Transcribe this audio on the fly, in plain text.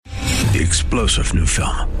The explosive new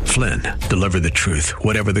film, Flynn, deliver the truth,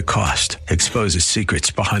 whatever the cost, exposes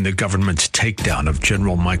secrets behind the government's takedown of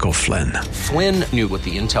General Michael Flynn. Flynn knew what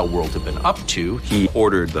the intel world had been up to. He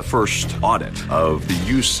ordered the first audit of the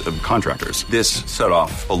use of contractors. This set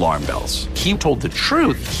off alarm bells. He told the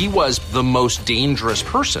truth. He was the most dangerous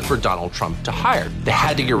person for Donald Trump to hire. They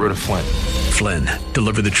had to get rid of Flynn. Flynn,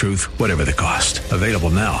 deliver the truth, whatever the cost. Available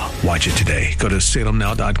now. Watch it today. Go to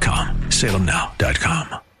salemnow.com.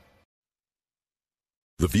 salemnow.com.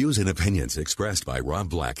 The views and opinions expressed by Rob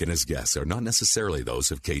Black and his guests are not necessarily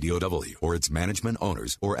those of KDOW or its management,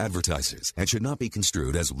 owners, or advertisers and should not be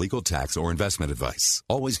construed as legal, tax, or investment advice.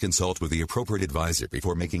 Always consult with the appropriate advisor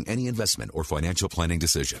before making any investment or financial planning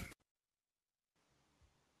decision.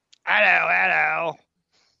 Hello.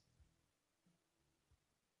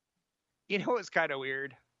 You know what's kind of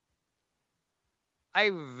weird?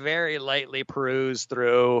 I very lightly peruse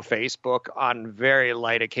through Facebook on very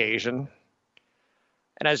light occasion.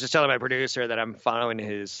 And I was just telling my producer that I'm following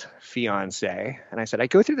his fiance. And I said, I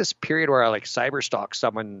go through this period where I like cyber stalk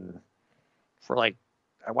someone for like,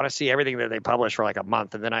 I want to see everything that they publish for like a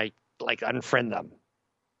month. And then I like unfriend them.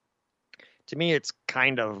 To me, it's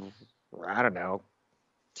kind of, I don't know,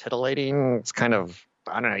 titillating. It's kind of,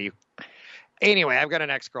 I don't know. Anyway, I've got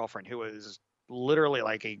an ex-girlfriend who was literally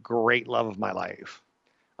like a great love of my life.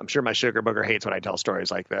 I'm sure my sugar booger hates when I tell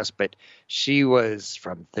stories like this, but she was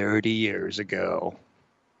from 30 years ago.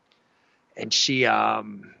 And she, after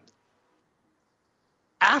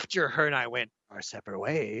her and I went our separate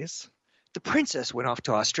ways, the princess went off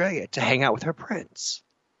to Australia to hang out with her prince,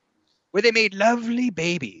 where they made lovely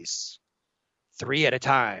babies, 3 at a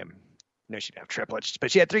time. No, she didn't have triplets,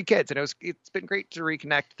 but she had 3 kids, and it's been great to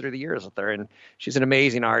reconnect through the years with her. And she's an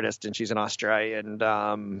amazing artist, and she's in Australia, and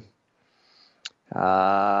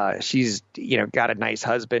she's got a nice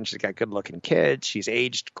husband. She's got good-looking kids. She's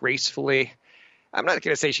aged gracefully. I'm not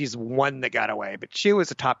going to say she's one that got away, but she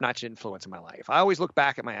was a top-notch influence in my life. I always look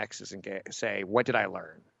back at my exes and say, what did I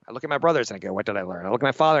learn? I look at my brothers and I go, what did I learn? I look at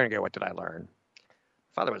my father and I go, what did I learn?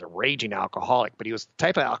 My father was a raging alcoholic, but he was the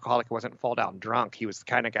type of alcoholic who wasn't fall down drunk. He was the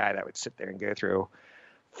kind of guy that would sit there and go through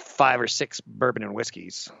 5 or 6 bourbon and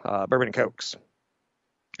cokes.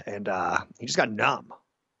 And he just got numb.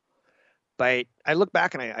 But I look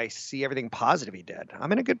back and I see everything positive he did.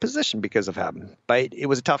 I'm in a good position because of him. But it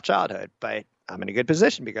was a tough childhood, but I'm in a good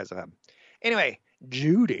position because of him. Anyway,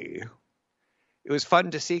 Judy, it was fun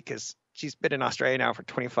to see because she's been in Australia now for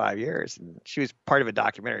 25 years. And she was part of a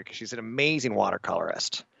documentary because she's an amazing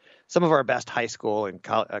watercolorist. Some of our best high school and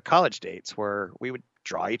college dates were we would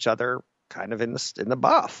draw each other kind of in the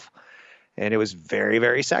buff. And it was very,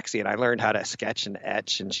 very sexy. And I learned how to sketch and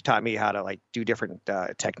etch. And she taught me how to like do different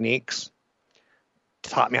techniques.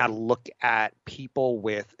 Taught me how to look at people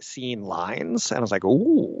with seeing lines. And I was like,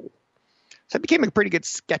 ooh. So I became a pretty good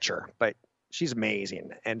sketcher, but she's amazing.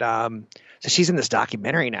 And so she's in this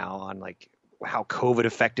documentary now on like how COVID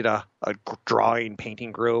affected a drawing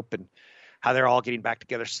painting group and how they're all getting back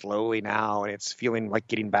together slowly now. And it's feeling like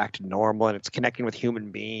getting back to normal and it's connecting with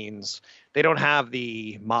human beings. They don't have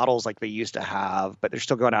the models like they used to have, but they're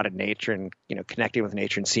still going out in nature and, connecting with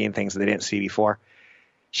nature and seeing things that they didn't see before.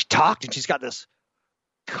 She talked and she's got this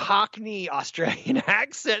Cockney Australian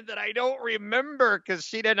accent that I don't remember because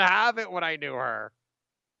she didn't have it when I knew her.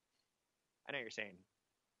 I know you're saying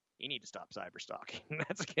you need to stop cyber stalking.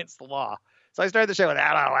 That's against the law. So I started the show with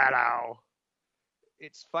hello.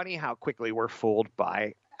 It's funny how quickly we're fooled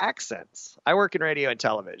by accents. I work in radio and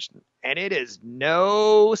television, and it is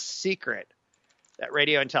no secret that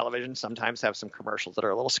radio and television sometimes have some commercials that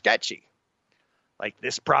are a little sketchy. Like,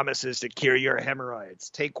 this promises to cure your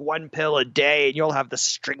hemorrhoids. Take 1 pill a day and you'll have the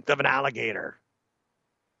strength of an alligator.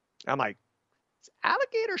 I'm like, is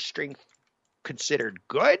alligator strength considered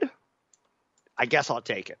good? I guess I'll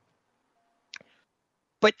take it.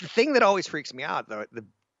 But the thing that always freaks me out, though, the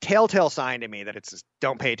telltale sign to me that it's just,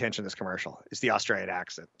 don't pay attention to this commercial, is the Australian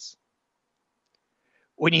accents.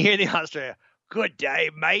 When you hear the Australian, good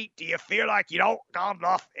day, mate. Do you feel like you don't got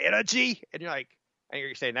enough energy? And you're like, and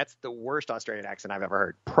you're saying that's the worst Australian accent I've ever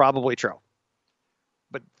heard. Probably true.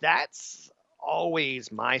 But that's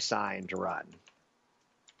always my sign to run.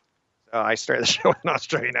 So I started the show with an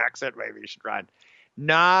Australian accent. Maybe you should run.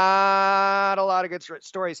 Not a lot of good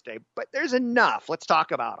stories today, but there's enough. Let's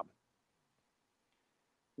talk about them.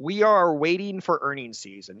 We are waiting for earnings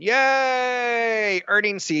season. Yay!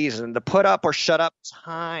 Earnings season. The put up or shut up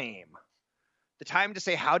time. The time to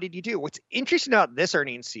say, how did you do? What's interesting about this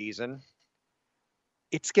earnings season,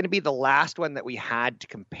 it's going to be the last one that we had to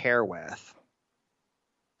compare with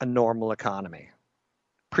a normal economy,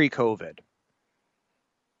 pre-COVID.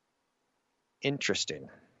 Interesting.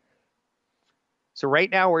 So right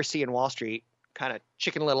now we're seeing Wall Street kind of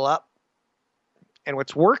Chicken Little up. And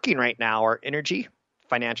what's working right now are energy,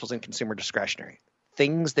 financials, and consumer discretionary.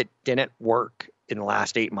 Things that didn't work in the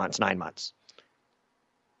last 8 months, 9 months.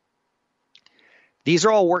 These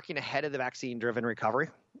are all working ahead of the vaccine-driven recovery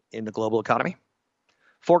in the global economy.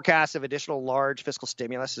 Forecasts of additional large fiscal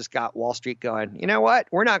stimulus has got Wall Street going, you know what?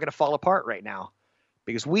 We're not going to fall apart right now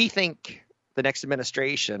because we think the next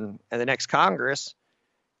administration and the next Congress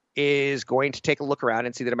is going to take a look around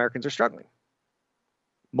and see that Americans are struggling.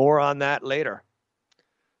 More on that later.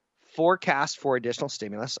 Forecasts for additional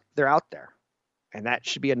stimulus, they're out there. And that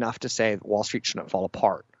should be enough to say that Wall Street shouldn't fall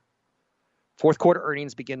apart. Fourth quarter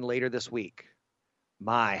earnings begin later this week.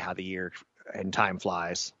 My, how the year and time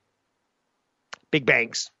flies. Big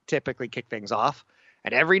banks typically kick things off.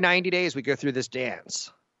 And every 90 days we go through this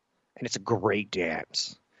dance. And it's a great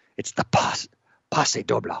dance. It's the passe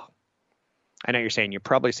doble. I know you're saying, you're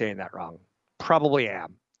probably saying that wrong. Probably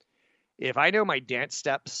am. If I know my dance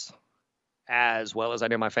steps as well as I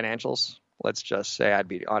know my financials, let's just say I'd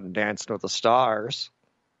be on Dancing with the Stars.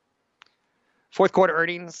 Fourth quarter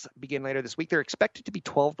earnings begin later this week. They're expected to be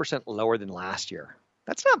 12% lower than last year.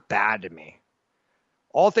 That's not bad to me.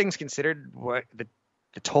 All things considered, what the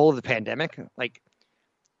toll of the pandemic, like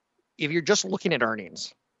if you're just looking at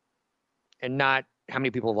earnings and not how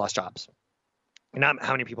many people have lost jobs, and not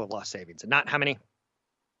how many people have lost savings, and not how many,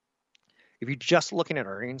 if you're just looking at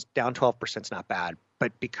earnings, down 12% is not bad.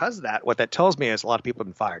 But because of that, what that tells me is a lot of people have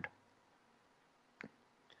been fired.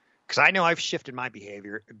 Because I know I've shifted my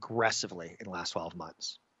behavior aggressively in the last 12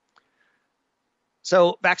 months.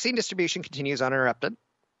 So vaccine distribution continues uninterrupted.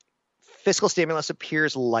 Fiscal stimulus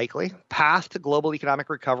appears likely. Path to global economic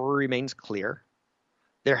recovery remains clear.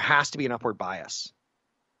 There has to be an upward bias.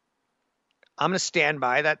 I'm going to stand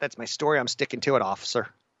by that. That's my story. I'm sticking to it, officer.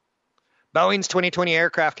 Boeing's 2020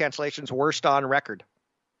 aircraft cancellations worst on record,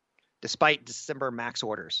 despite December MAX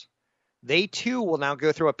orders. They too will now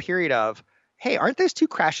go through a period of, hey, aren't those two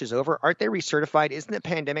crashes over? Aren't they recertified? Isn't the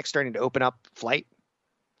pandemic starting to open up flight?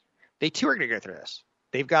 They too are going to go through this.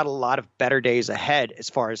 They've got a lot of better days ahead as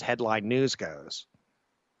far as headline news goes.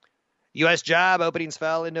 U.S. job openings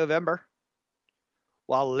fell in November,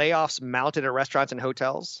 while layoffs mounted at restaurants and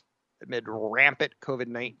hotels amid rampant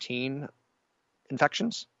COVID-19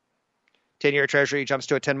 infections. 10-year Treasury jumps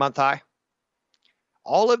to a 10-month high.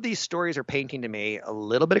 All of these stories are painting to me a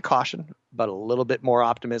little bit of caution, but a little bit more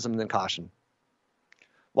optimism than caution.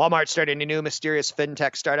 Walmart started a new mysterious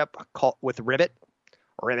fintech startup called with Ribbit.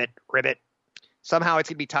 Somehow it's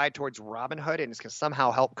going to be tied towards Robinhood and it's going to somehow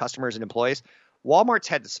help customers and employees. Walmart's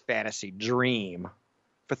had this fantasy dream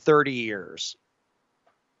for 30 years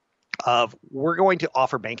of we're going to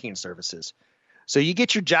offer banking services. So you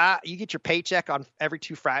get your job, you get your paycheck on every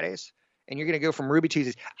 2 Fridays, and you're going to go from Ruby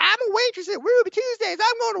Tuesdays. I'm a waitress at Ruby Tuesdays.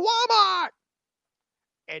 I'm going to Walmart.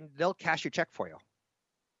 And they'll cash your check for you.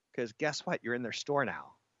 Because guess what? You're in their store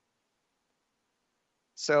now.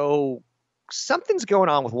 So something's going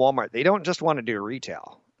on with Walmart. They don't just want to do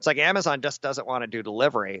retail. It's like Amazon just doesn't want to do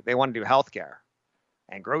delivery. They want to do healthcare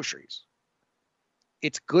and groceries.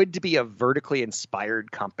 It's good to be a vertically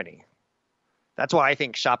inspired company. That's why I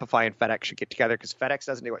think Shopify and FedEx should get together, because FedEx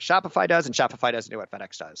doesn't do what Shopify does and Shopify doesn't do what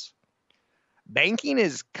FedEx does. Banking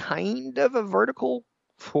is kind of a vertical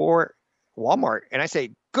for Walmart. And I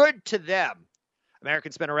say good to them.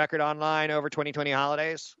 Americans spent a record online over 2020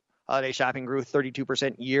 holidays. Holiday shopping grew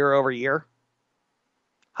 32% year over year.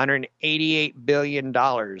 $188 billion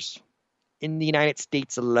in the United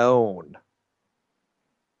States alone.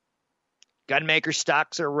 Gunmaker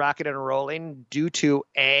stocks are rocketing and rolling due to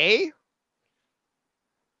A.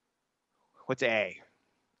 What's A?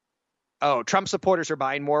 Oh, Trump supporters are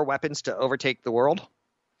buying more weapons to overtake the world.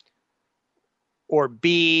 Or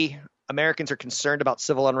B, Americans are concerned about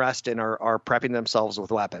civil unrest and are prepping themselves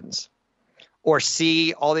with weapons. Or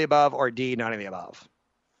C, all the above, or D, none of the above.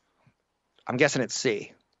 I'm guessing it's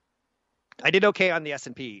C. I did okay on the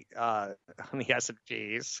S&P, on the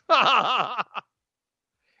S&Ps.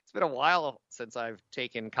 It's been a while since I've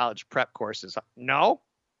taken college prep courses. No?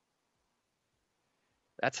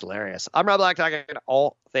 That's hilarious. I'm Rob Black, talking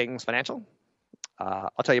all things financial.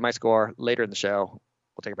 I'll tell you my score later in the show.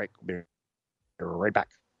 We'll take a break. We'll be right back.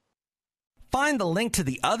 Find the link to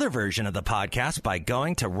the other version of the podcast by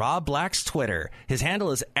going to Rob Black's Twitter. His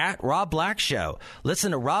handle is @RobBlackShow.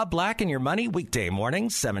 Listen to Rob Black and Your Money weekday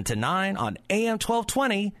mornings, 7 to 9 on AM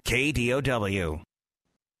 1220 KDOW.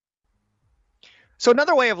 So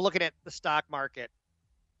another way of looking at the stock market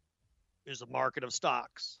is a market of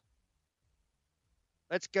stocks.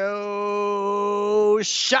 Let's go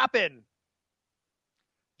shopping.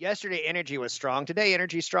 Yesterday, energy was strong. Today,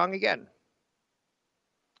 energy is strong again.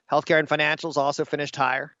 Healthcare and financials also finished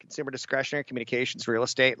higher. Consumer discretionary, communications, real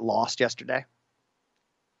estate lost yesterday.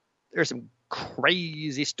 There's some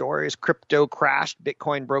crazy stories. Crypto crashed.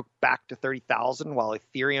 Bitcoin broke back to 30,000 while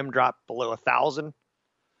Ethereum dropped below 1,000.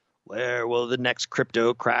 Where will the next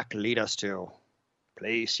crypto crack lead us to?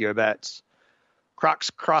 Place your bets. Crocs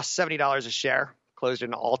crossed $70 a share, closed at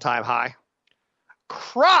an all-time high.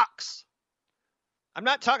 Crocs! I'm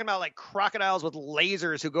not talking about like crocodiles with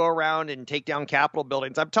lasers who go around and take down Capitol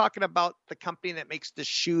buildings. I'm talking about the company that makes the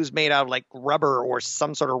shoes made out of like rubber or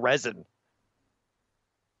some sort of resin.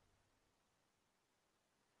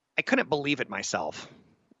 I couldn't believe it myself.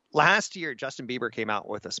 Last year, Justin Bieber came out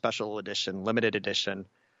with a special edition, limited edition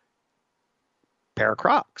pair of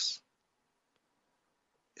Crocs.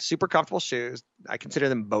 Super comfortable shoes. I consider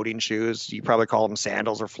them boating shoes. You probably call them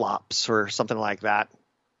sandals or flops or something like that.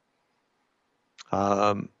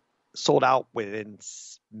 Sold out within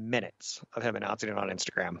minutes of him announcing it on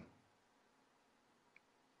Instagram.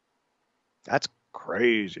 That's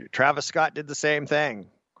crazy. Travis Scott did the same thing.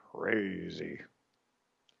 Crazy.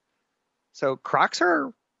 So Crocs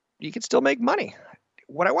you can still make money.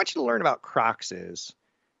 What I want you to learn about Crocs is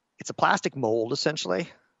it's a plastic mold, essentially.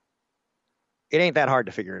 It ain't that hard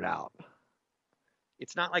to figure it out.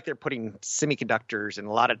 It's not like they're putting semiconductors and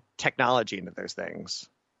a lot of technology into those things.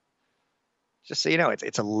 Just so you know,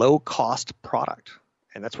 it's a low-cost product,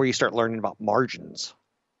 and that's where you start learning about margins.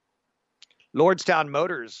 Lordstown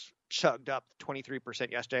Motors chugged up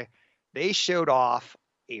 23% yesterday. They showed off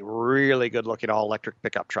a really good-looking all-electric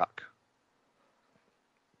pickup truck.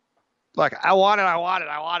 Look, I want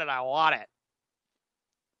it.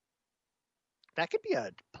 That could be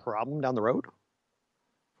a problem down the road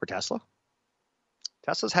for Tesla.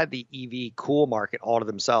 Tesla's had the EV cool market all to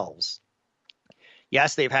themselves.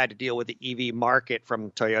 Yes, they've had to deal with the EV market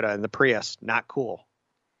from Toyota and the Prius. Not cool.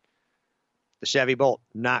 The Chevy Bolt.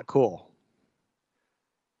 Not cool.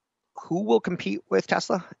 Who will compete with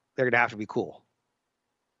Tesla? They're going to have to be cool.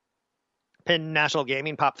 Penn National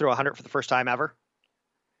Gaming popped through 100 for the first time ever.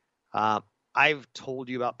 I've told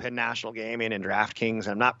you about Penn National Gaming and DraftKings.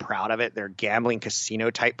 I'm not proud of it. They're gambling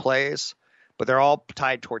casino type plays, but they're all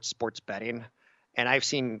tied towards sports betting. And I've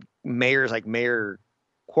seen mayors like Mayor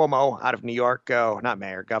Cuomo out of New York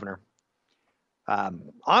governor.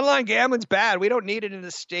 Online gambling's bad. We don't need it in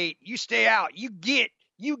the state. You stay out. You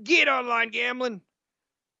get online gambling.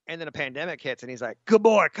 And then a pandemic hits and he's like, good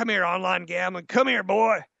boy, come here, online gambling. Come here,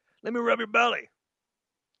 boy. Let me rub your belly.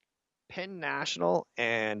 Penn National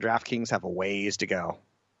and DraftKings have a ways to go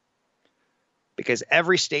because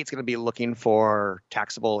every state's going to be looking for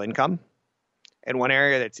taxable income. And one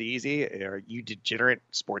area that's easy are you degenerate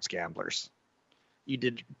sports gamblers. You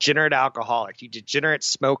degenerate alcoholics. You degenerate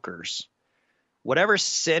smokers. Whatever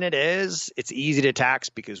sin it is, it's easy to tax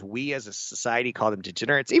because we as a society call them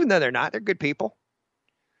degenerates, even though they're not. They're good people.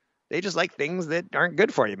 They just like things that aren't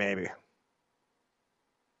good for you, maybe.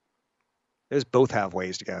 Those both have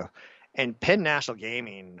ways to go. And Penn National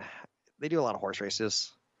Gaming, they do a lot of horse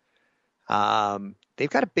races. They've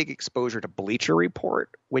got a big exposure to Bleacher Report,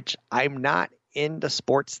 which I'm not into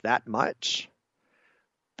sports that much.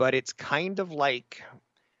 But it's kind of like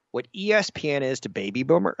what ESPN is to Baby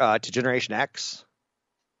Boomer, to Generation X.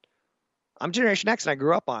 I'm Generation X, and I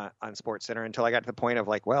grew up on SportsCenter until I got to the point of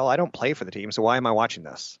like, well, I don't play for the team, so why am I watching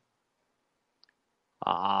this?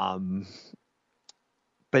 But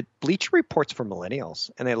Bleacher Report's for millennials,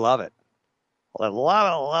 and they love it. They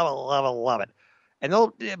love it.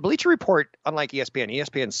 And Bleacher Report, unlike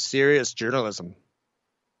ESPN's serious journalism.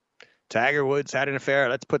 Tiger Woods had an affair.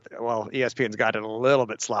 ESPN's gotten a little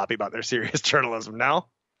bit sloppy about their serious journalism now.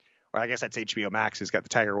 Or I guess that's HBO Max who's got the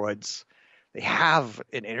Tiger Woods. They have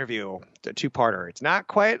an interview, a two-parter. It's not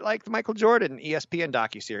quite like the Michael Jordan ESPN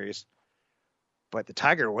docuseries, but the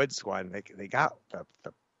Tiger Woods one, they got the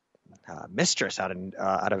mistress out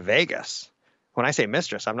of Vegas. When I say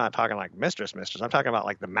mistress, I'm not talking like mistress. I'm talking about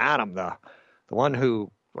like the madam, the one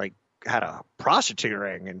who like had a prostitute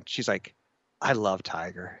ring, and she's like, I love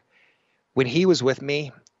Tiger. When he was with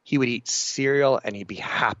me, he would eat cereal and he'd be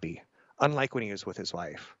happy, unlike when he was with his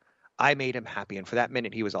wife. I made him happy, and for that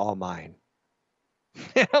minute, he was all mine.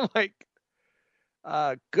 And I'm like,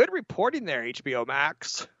 good reporting there, HBO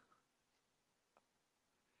Max.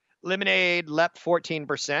 Lemonade leapt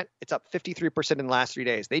 14%. It's up 53% in the last 3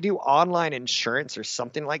 days. They do online insurance or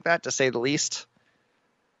something like that, to say the least.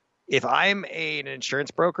 If I'm an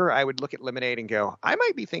insurance broker, I would look at Lemonade and go, I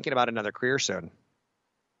might be thinking about another career soon.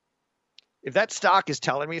 If that stock is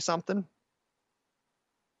telling me something,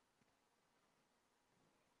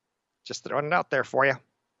 just throwing it out there for you.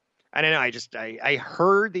 I don't know. I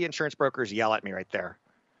heard the insurance brokers yell at me right there.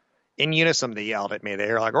 In unison, they yelled at me.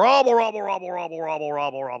 They were like, "Robble, robble, robble, robble, robble,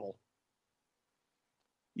 robble, robble."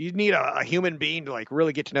 You need a human being to like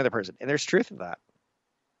really get to know the person, and there's truth in that.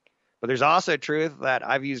 But there's also truth that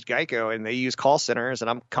I've used Geico, and they use call centers, and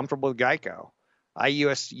I'm comfortable with Geico. I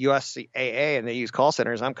use USAA, and they use call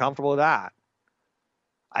centers. I'm comfortable with that.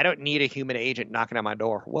 I don't need a human agent knocking on my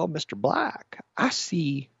door. Well, Mr. Black, I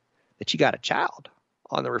see that you got a child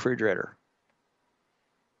on the refrigerator.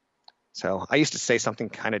 So I used to say something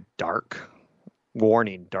kind of dark,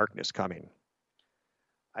 warning, darkness coming.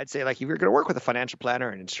 I'd say, like, if you're going to work with a financial planner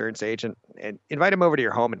and insurance agent, and invite them over to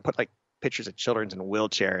your home and put like pictures of children in a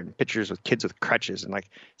wheelchair and pictures with kids with crutches, and like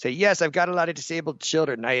say, yes, I've got a lot of disabled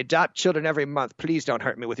children. I adopt children every month. Please don't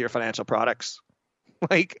hurt me with your financial products.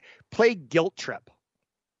 Like, play guilt trip.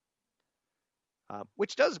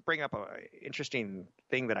 Which does bring up an interesting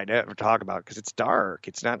thing that I never talk about because it's dark.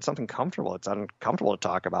 It's not something comfortable. It's uncomfortable to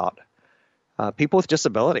talk about. People with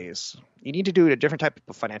disabilities. You need to do a different type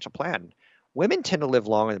of financial plan. Women tend to live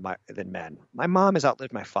longer than men. My mom has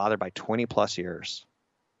outlived my father by 20 plus years.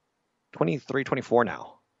 23, 24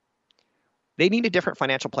 now. They need a different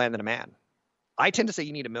financial plan than a man. I tend to say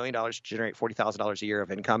you need $1 million to generate $40,000 a year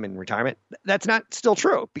of income in retirement. That's not still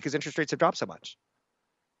true because interest rates have dropped so much.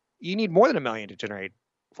 You need more than $1 million to generate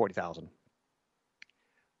 $40,000.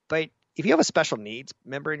 But if you have a special needs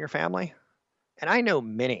member in your family, and I know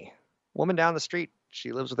many, woman down the street,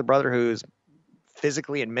 she lives with a brother who's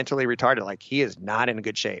physically and mentally retarded. Like, he is not in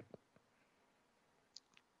good shape.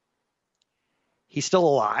 He's still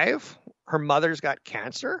alive. Her mother's got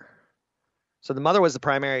cancer. So the mother was the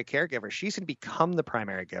primary caregiver. She's going to become the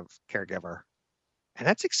primary caregiver. And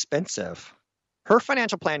that's expensive. Her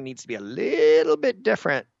financial plan needs to be a little bit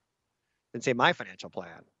different than, say, my financial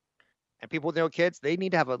plan. And people with no kids, they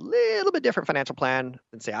need to have a little bit different financial plan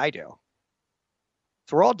than, say, I do.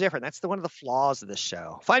 So we're all different. That's one of the flaws of this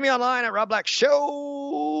show. Find me online at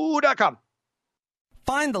robblackshow.com.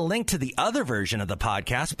 Find the link to the other version of the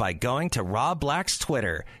podcast by going to Rob Black's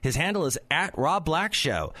Twitter. His handle is at Rob Black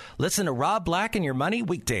Show. Listen to Rob Black and Your Money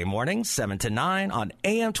weekday mornings, 7 to 9 on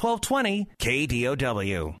AM 1220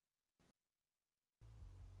 KDOW.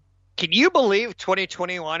 Can you believe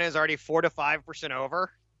 2021 is already 4 to 5% over?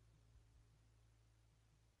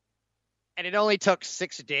 And it only took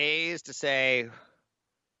 6 days to say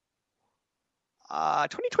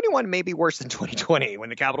 2021 may be worse than 2020 when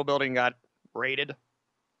the Capitol building got raided.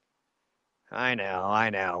 I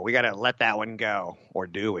know. We got to let that one go. Or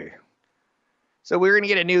do we? So we're going to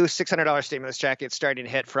get a new $600 stimulus check. It's starting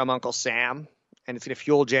to hit from Uncle Sam. And it's going to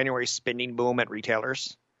fuel January's spending boom at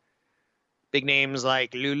retailers. Big names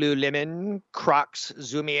like Lululemon, Crocs,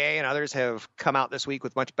 Zumiez, and others have come out this week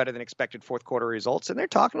with much better than expected fourth quarter results. And they're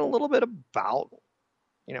talking a little bit about,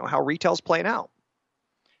 how retail's playing out.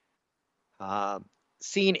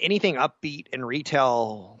 Seeing anything upbeat in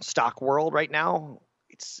retail stock world right now,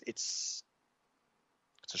 it's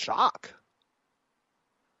a shock.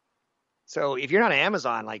 So if you're not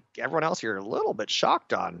Amazon, like everyone else, you're a little bit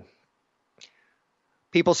shocked on.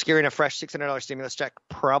 People securing a fresh $600 stimulus check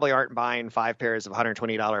probably aren't buying 5 pairs of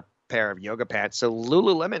 $120 pair of yoga pants. So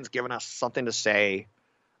Lululemon's giving us something to say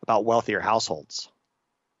about wealthier households.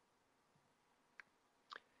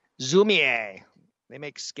 Zumiez, they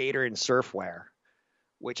make skater and surf wear,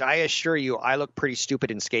 which I assure you, I look pretty stupid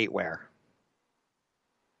in skate wear.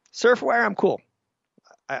 Surf wear, I'm cool.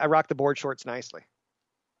 I rock the board shorts nicely.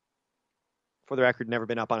 For the record, never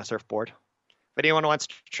been up on a surfboard. If anyone wants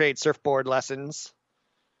to trade surfboard lessons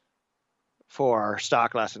for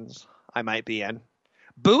stock lessons, I might be in.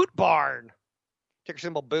 Boot Barn, ticker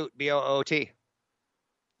symbol BOOT, B-O-O-T.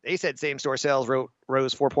 They said same-store sales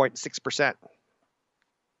rose 4.6%.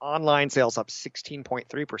 Online sales up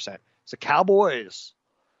 16.3%. So Cowboys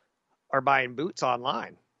are buying boots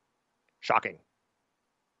online. Shocking.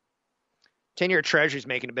 10-year Treasury's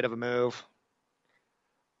making a bit of a move.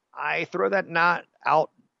 I throw that not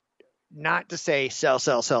to say sell,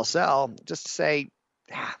 just to say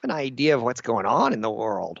have an idea of what's going on in the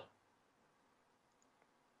world.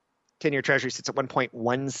 10-year Treasury sits at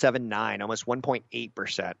 1.179, almost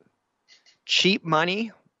 1.8%. Cheap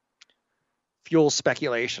money fuels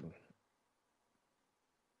speculation.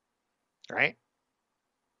 Right?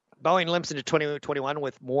 Boeing limps into 2021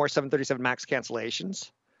 with more 737 MAX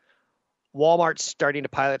cancellations. Walmart's starting to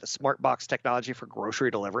pilot a smart box technology for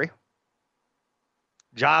grocery delivery.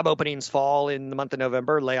 Job openings fall in the month of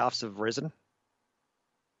November. Layoffs have risen.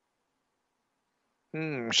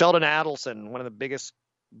 Sheldon Adelson, one of the biggest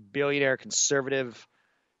billionaire conservative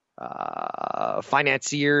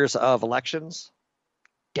financiers of elections,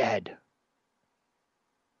 dead.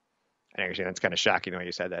 And actually, that's kind of shocking the way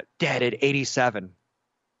you said that. Dead at 87.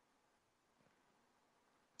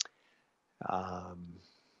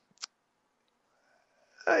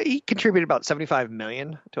 He contributed about $75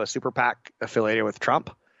 million to a super PAC affiliated with Trump.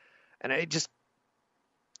 And it just,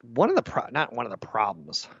 not one of the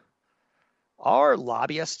problems. Our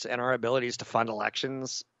lobbyists and our abilities to fund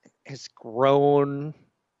elections has grown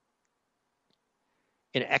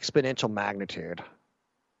in exponential magnitude.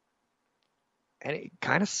 And it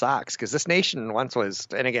kind of sucks because this nation once was,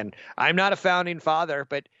 and again, I'm not a founding father,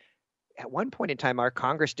 but at one point in time, our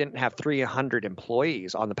Congress didn't have 300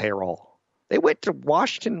 employees on the payroll. They went to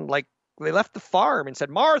Washington, like they left the farm and said,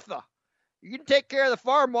 Martha, you can take care of the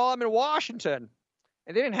farm while I'm in Washington.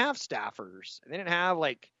 And they didn't have staffers. And they didn't have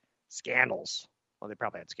like scandals. Well, they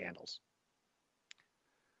probably had scandals.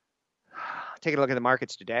 Taking a look at the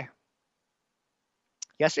markets today.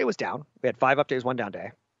 Yesterday was down. We had 5 up days, 1 down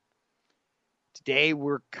day. Today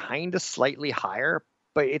we're kind of slightly higher,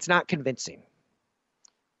 but it's not convincing.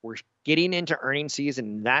 We're getting into earnings season,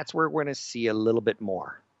 and that's where we're going to see a little bit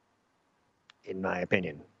more, in my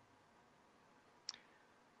opinion.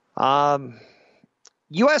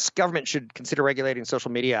 U.S. government should consider regulating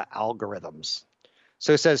social media algorithms.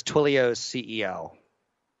 So says Twilio's CEO.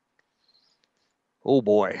 Oh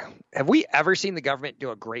boy. Have we ever seen the government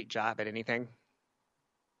do a great job at anything?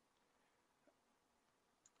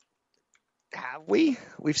 Have we?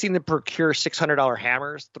 We've seen them procure $600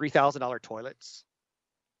 hammers, $3,000 toilets.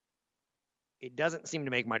 It doesn't seem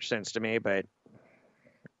to make much sense to me, but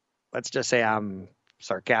let's just say I'm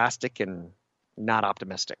sarcastic and not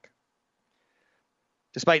optimistic.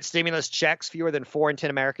 Despite stimulus checks, fewer than 4 in 10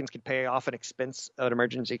 Americans can pay off an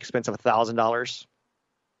emergency expense of $1,000.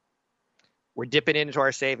 We're dipping into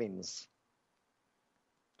our savings.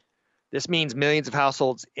 This means millions of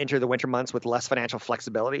households enter the winter months with less financial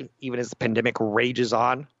flexibility, even as the pandemic rages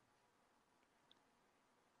on.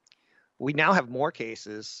 We now have more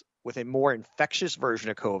cases with a more infectious version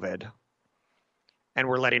of COVID, and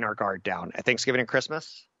we're letting our guard down. At Thanksgiving and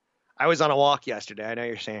Christmas, I was on a walk yesterday. I know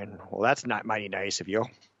you're saying, well, that's not mighty nice of you.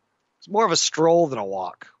 It's more of a stroll than a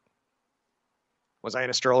walk. Was I in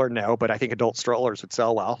a stroller? No, but I think adult strollers would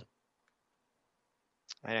sell well.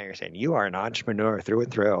 I know you're saying, you are an entrepreneur through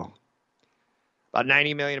and through. About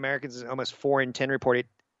 90 million Americans, almost 4 in 10, reported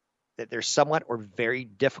that they're somewhat or very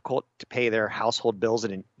difficult to pay their household bills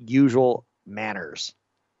in usual manners.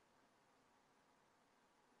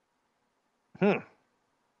 There's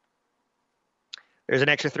an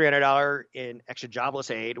extra $300 in extra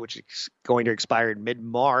jobless aid, which is going to expire in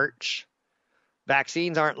mid-March.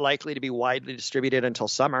 Vaccines aren't likely to be widely distributed until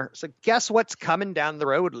summer. So guess what's coming down the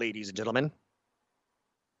road, ladies and gentlemen?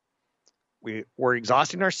 We're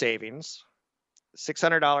exhausting our savings.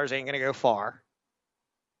 $600 ain't going to go far.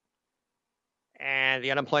 And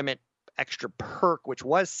the unemployment extra perk, which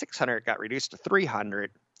was $600, got reduced to $300,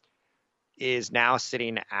 is now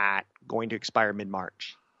sitting at going to expire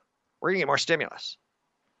mid-March. We're going to get more stimulus.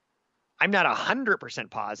 I'm not 100%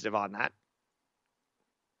 positive on that.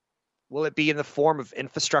 Will it be in the form of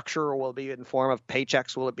infrastructure, or will it be in the form of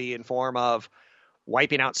paychecks? Will it be in form of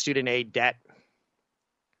wiping out student aid debt?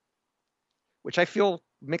 Which I feel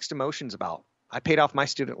mixed emotions about. I paid off my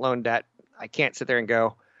student loan debt. I can't sit there and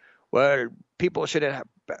go, well, people should have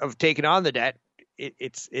taken on the debt.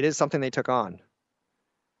 It is something they took on.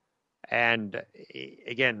 And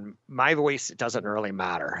again, my voice doesn't really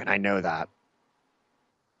matter, and I know that.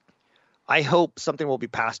 I hope something will be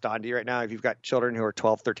passed on to you right now. If you've got children who are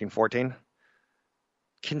 12, 13, 14,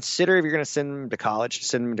 consider if you're going to send them to college,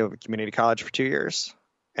 send them to a community college for 2 years,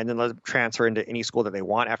 and then let them transfer into any school that they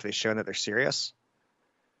want after they've shown that they're serious.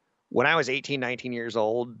 When I was 18, 19 years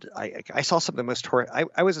old, I saw something most horrific.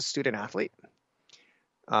 I was a student athlete,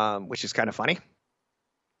 which is kind of funny.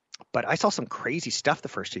 But I saw some crazy stuff the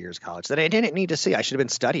first 2 years of college that I didn't need to see. I should have been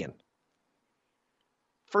studying.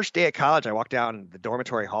 First day of college, I walked down the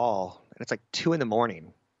dormitory hall, and it's like 2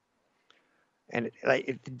 a.m. And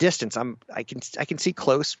at the distance, I can see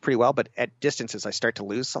close pretty well, but at distances, I start to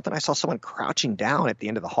lose something. I saw someone crouching down at the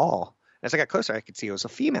end of the hall. And as I got closer, I could see it was a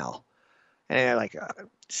female. And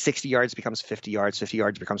 60 yards becomes 50 yards, 50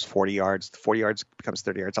 yards becomes 40 yards, 40 yards becomes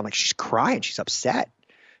 30 yards. I'm like, she's crying, she's upset,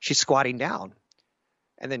 she's squatting down.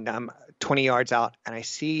 And then I'm 20 yards out, and I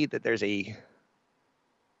see that there's a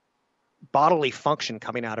bodily function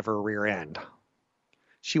coming out of her rear end.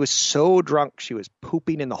 She was so drunk, she was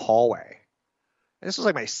pooping in the hallway. And this was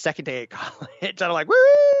like my second day at college. I'm like,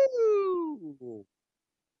 woo!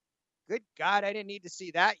 Good God, I didn't need to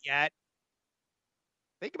see that yet.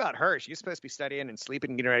 Think about her. She was supposed to be studying and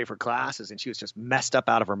sleeping and getting ready for classes, and she was just messed up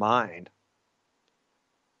out of her mind.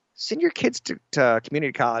 Send your kids to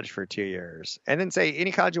community college for 2 years, and then say,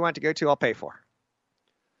 any college you want to go to, I'll pay for.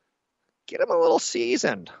 Get them a little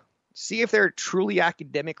seasoned. See if they're truly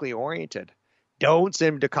academically oriented. Don't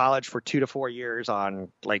send them to college for 2 to 4 years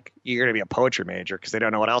on, like, you're going to be a poetry major because they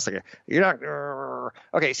don't know what else. You're not.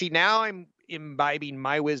 Okay, see, now I'm imbibing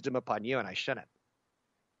my wisdom upon you, and I shouldn't.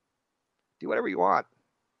 Do whatever you want.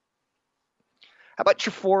 How about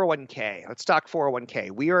your 401k? Let's talk 401k.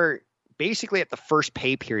 We are basically at the first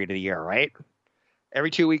pay period of the year, right? Every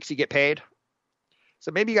 2 weeks you get paid.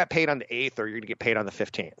 So maybe you got paid on the 8th or you're going to get paid on the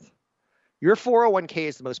 15th. Your 401k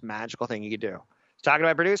is the most magical thing you can do. I was talking to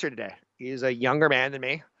my producer today. He's a younger man than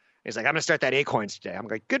me. He's like, I'm going to start that Acorns today. I'm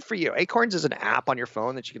like, good for you. Acorns is an app on your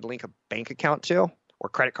phone that you can link a bank account to or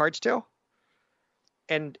credit cards to.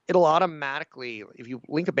 And it'll automatically, if you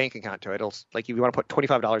link a bank account to it, it'll, like, if you want to put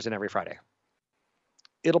 $25 in every Friday,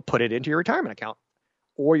 it'll put it into your retirement account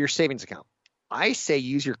or your savings account. I say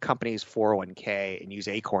use your company's 401k and use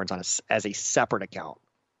Acorns as a separate account.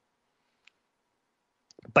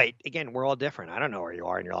 But again, we're all different. I don't know where you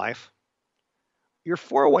are in your life. Your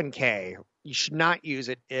 401k, you should not use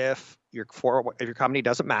it if your company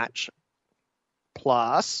doesn't match.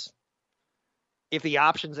 Plus, if the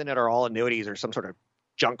options in it are all annuities or some sort of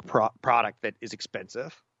junk product that is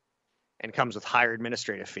expensive and comes with higher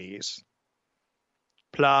administrative fees.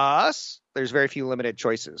 Plus, there's very few limited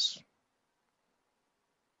choices.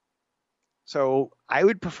 So I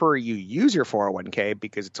would prefer you use your 401k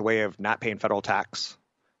because it's a way of not paying federal tax.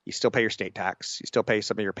 You still pay your state tax. You still pay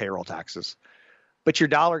some of your payroll taxes. But your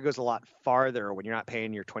dollar goes a lot farther when you're not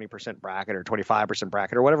paying your 20% bracket or 25%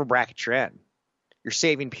 bracket or whatever bracket you're in. You're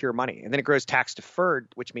saving pure money. And then it grows tax deferred,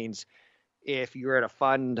 which means if you're at a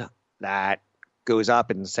fund that goes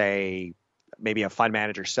up and, say, maybe a fund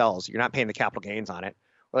manager sells, you're not paying the capital gains on it.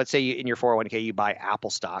 Well, let's say in your 401k you buy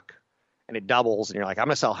Apple stock and it doubles and you're like, I'm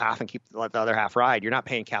going to sell half and let the other half ride. You're not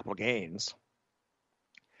paying capital gains.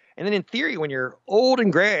 And then in theory, when you're old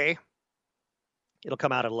and gray, it'll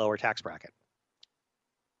come out at a lower tax bracket.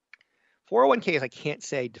 401ks, I can't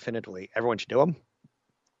say definitively everyone should do them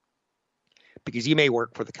because you may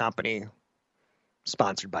work for the company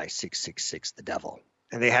sponsored by 666 the devil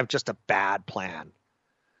and they have just a bad plan.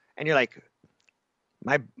 And you're like,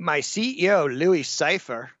 my CEO, Louis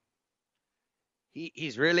Cypher,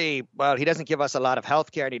 he's really, well, he doesn't give us a lot of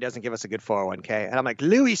health care and he doesn't give us a good 401k. And I'm like,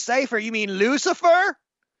 Louis Cypher, you mean Lucifer?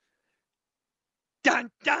 Dun,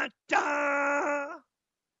 dun, dun.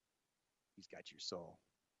 He's got your soul.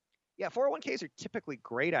 Yeah, 401ks are typically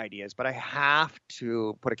great ideas, but I have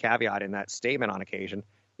to put a caveat in that statement on occasion.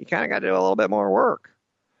 You kind of got to do a little bit more work.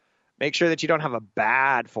 Make sure that you don't have a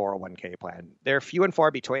bad 401k plan. They're few and far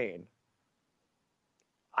between.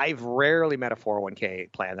 I've rarely met a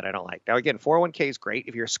 401k plan that I don't like. Now, again, 401k is great.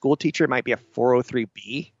 If you're a school teacher, it might be a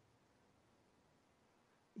 403b.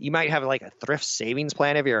 You might have like a thrift savings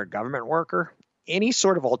plan if you're a government worker. Any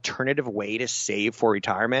sort of alternative way to save for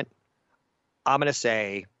retirement, I'm going to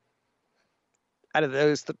say, out of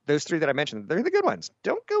those three that I mentioned, they're the good ones.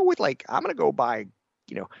 Don't go with like, I'm going to go buy,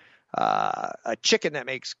 a chicken that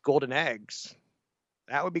makes golden eggs.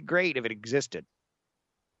 That would be great if it existed.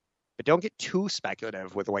 But don't get too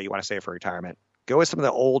speculative with the way you want to save for retirement. Go with some of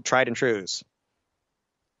the old tried and trues.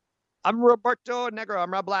 I'm Roberto Negro.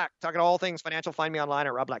 I'm Rob Black, talking all things financial. Find me online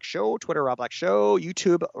at Rob Black Show, Twitter Rob Black Show,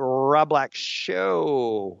 YouTube Rob Black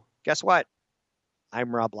Show. Guess what?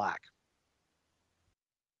 I'm Rob Black.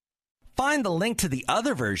 Find the link to the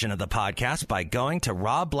other version of the podcast by going to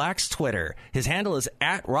Rob Black's Twitter. His handle is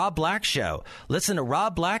at Rob Black Show. Listen to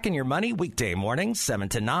Rob Black and Your Money weekday mornings, 7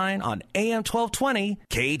 to 9 on AM 1220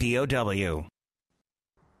 KDOW.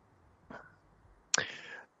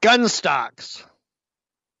 Gun stocks.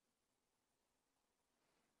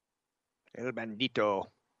 El Bandito.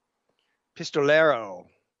 Pistolero.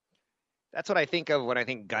 That's what I think of when I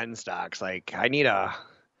think gun stocks. Like, I need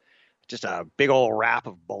just a big old wrap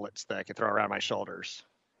of bullets that I can throw around my shoulders,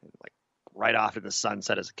 like right off to the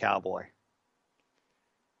sunset as a cowboy.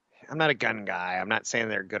 I'm not a gun guy. I'm not saying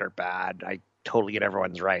they're good or bad. I totally get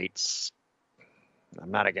everyone's rights.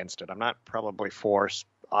 I'm not against it. I'm not probably for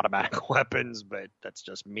automatic weapons, but that's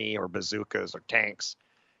just me, or bazookas or tanks.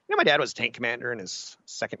 My dad was a tank commander in his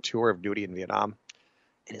second tour of duty in Vietnam.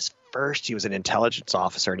 In his first, he was an intelligence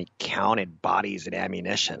officer, and he counted bodies and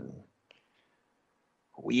ammunition.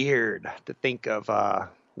 Weird to think of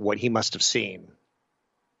what he must have seen.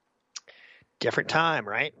 Different time,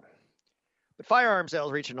 right? But firearm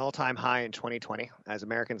sales reached an all-time high in 2020 as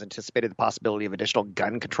Americans anticipated the possibility of additional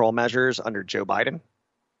gun control measures under Joe Biden.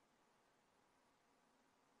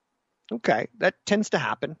 Okay, that tends to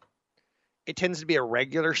happen. It tends to be a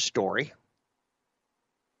regular story.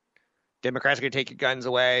 Democrats are going to take your guns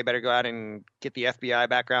away. Better go out and get the FBI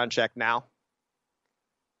background check now.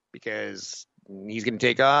 because he's going to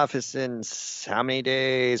take office in how many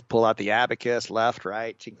days? Pull out the abacus, left,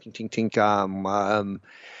 right, tink, tink, tink, tink.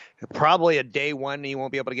 Probably a day one, he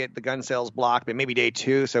won't be able to get the gun sales blocked, but maybe day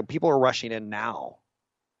two. So people are rushing in now.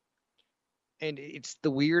 And it's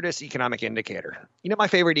the weirdest economic indicator. You know, my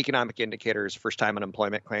favorite economic indicator is first-time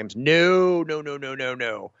unemployment claims. No.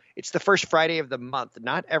 It's the first Friday of the month,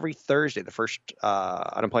 not every Thursday, the first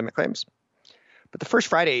unemployment claims. But the first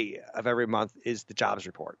Friday of every month is the jobs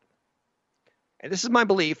report. And this is my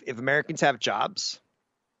belief. If Americans have jobs,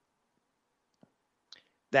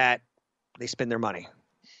 that they spend their money.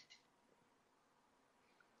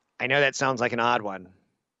 I know that sounds like an odd one.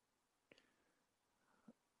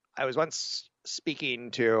 I was once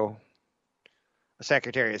speaking to a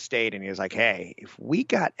Secretary of State, and he was like, hey, if we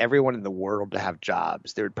got everyone in the world to have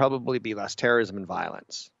jobs, there would probably be less terrorism and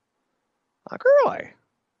violence. I'm like, really?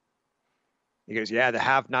 He goes, yeah, the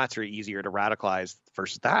have-nots are easier to radicalize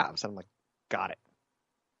versus the haves. I'm like, got it.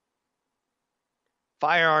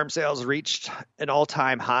 Firearm sales reached an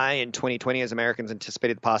all-time high in 2020 as Americans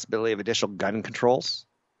anticipated the possibility of additional gun controls.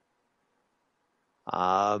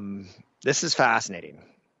 This is fascinating.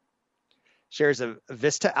 Shares of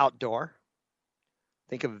Vista Outdoor.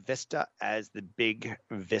 Think of Vista as the big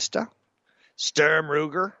Vista. Sturm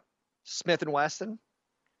Ruger, Smith & Wesson.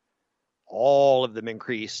 All of them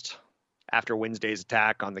increased after Wednesday's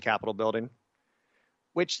attack on the Capitol building,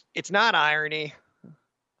 which it's not irony,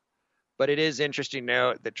 but it is interesting to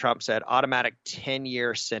note that Trump said automatic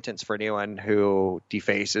 10-year sentence for anyone who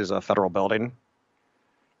defaces a federal building.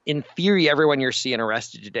 In theory, everyone you're seeing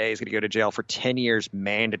arrested today is going to go to jail for 10 years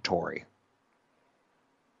mandatory.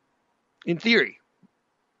 In theory.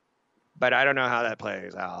 But I don't know how that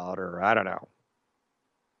plays out, or I don't know.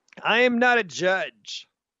 I am not a judge.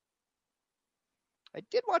 I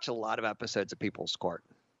did watch a lot of episodes of People's Court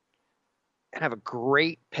and have a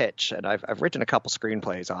great pitch, and I've written a couple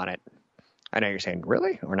screenplays on it. I know you're saying,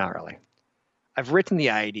 really or not really? I've written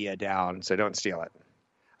the idea down, so don't steal it.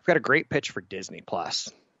 I've got a great pitch for Disney Plus.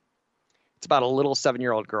 It's about a little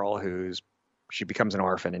 7-year-old girl she becomes an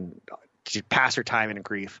orphan, and she passes her time in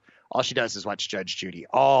grief. All she does is watch Judge Judy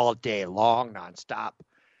all day long, nonstop.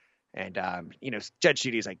 And, Judge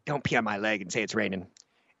Judy is like, don't pee on my leg and say it's raining.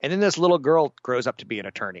 And then this little girl grows up to be an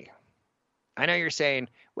attorney. I know you're saying,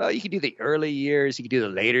 well, you could do the early years, you could do the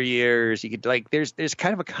later years, you could there's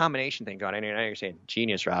kind of a combination thing going on. I know you're saying,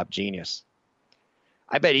 genius, Rob, genius.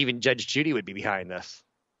 I bet even Judge Judy would be behind this.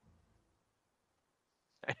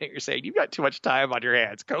 I know you're saying, you've got too much time on your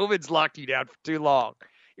hands. COVID's locked you down for too long.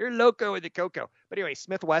 You're loco in the cocoa. But anyway,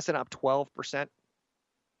 Smith Wesson up 12%.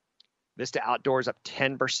 Vista Outdoors up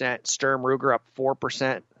 10%. Sturm Ruger up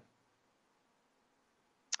 4%.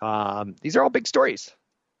 These are all big stories.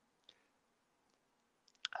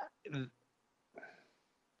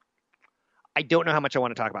 I don't know how much I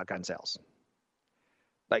want to talk about gun sales.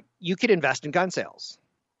 But you could invest in gun sales.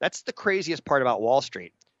 That's the craziest part about Wall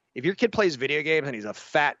Street. If your kid plays video games and he's a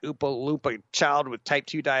fat Oopa Loompa child with type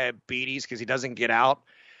 2 diabetes because he doesn't get out,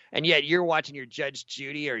 and yet you're watching your Judge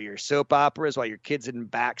Judy or your soap operas while your kid's in the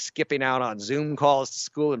back skipping out on Zoom calls to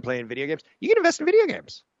school and playing video games, you can invest in video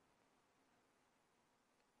games.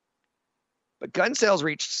 But gun sales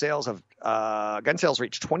reached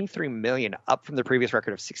 23 million, up from the previous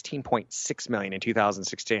record of 16.6 million in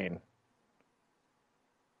 2016.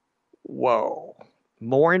 Whoa.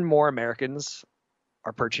 More and more Americans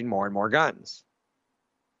are purchasing more and more guns.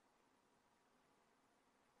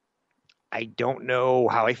 I don't know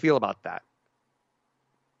how I feel about that.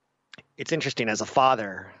 It's interesting. As a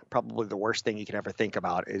father, probably the worst thing you can ever think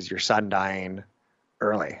about is your son dying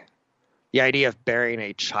early. The idea of burying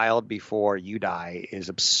a child before you die is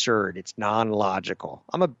absurd. It's non-logical.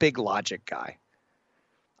 I'm a big logic guy.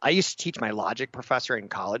 I used to teach my logic professor in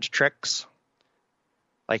college tricks.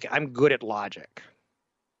 I'm good at logic.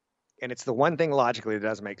 And it's the one thing logically that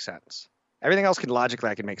doesn't make sense. Everything else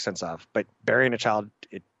I can make sense of. But burying a child,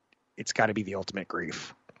 it's got to be the ultimate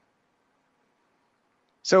grief.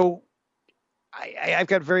 So I've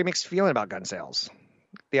got a very mixed feeling about gun sales.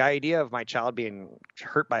 The idea of my child being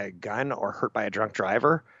hurt by a gun or hurt by a drunk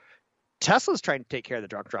driver, Tesla's trying to take care of the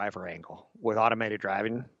drunk driver angle with automated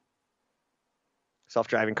driving,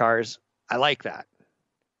 self-driving cars. I like that.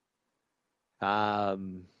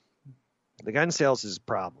 The gun sales is a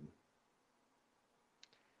problem.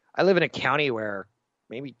 I live in a county where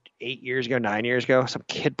maybe 9 years ago, some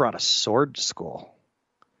kid brought a sword to school.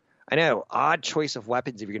 I know, odd choice of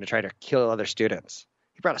weapons if you're going to try to kill other students.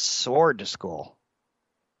 He brought a sword to school.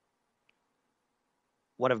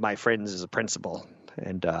 One of my friends is a principal,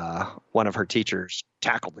 and one of her teachers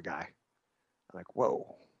tackled the guy. I'm like,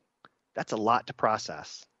 whoa, that's a lot to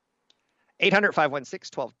process.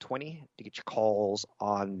 800-516-1220 to get your calls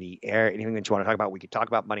on the air. Anything that you want to talk about, we could talk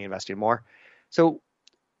about money investing more. So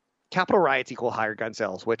capital riots equal higher gun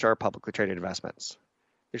sales, which are publicly traded investments.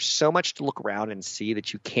 There's so much to look around and see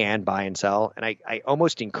that you can buy and sell. And I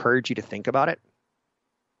almost encourage you to think about it.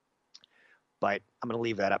 But I'm going to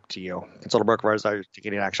leave that up to you. Consult a broker advisor to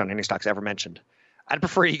get action on any stocks ever mentioned. I'd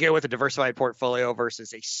prefer you go with a diversified portfolio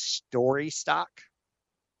versus a story stock.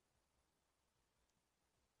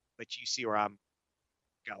 But you see where I'm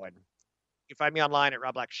going. You can find me online at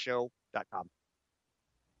robblackshow.com.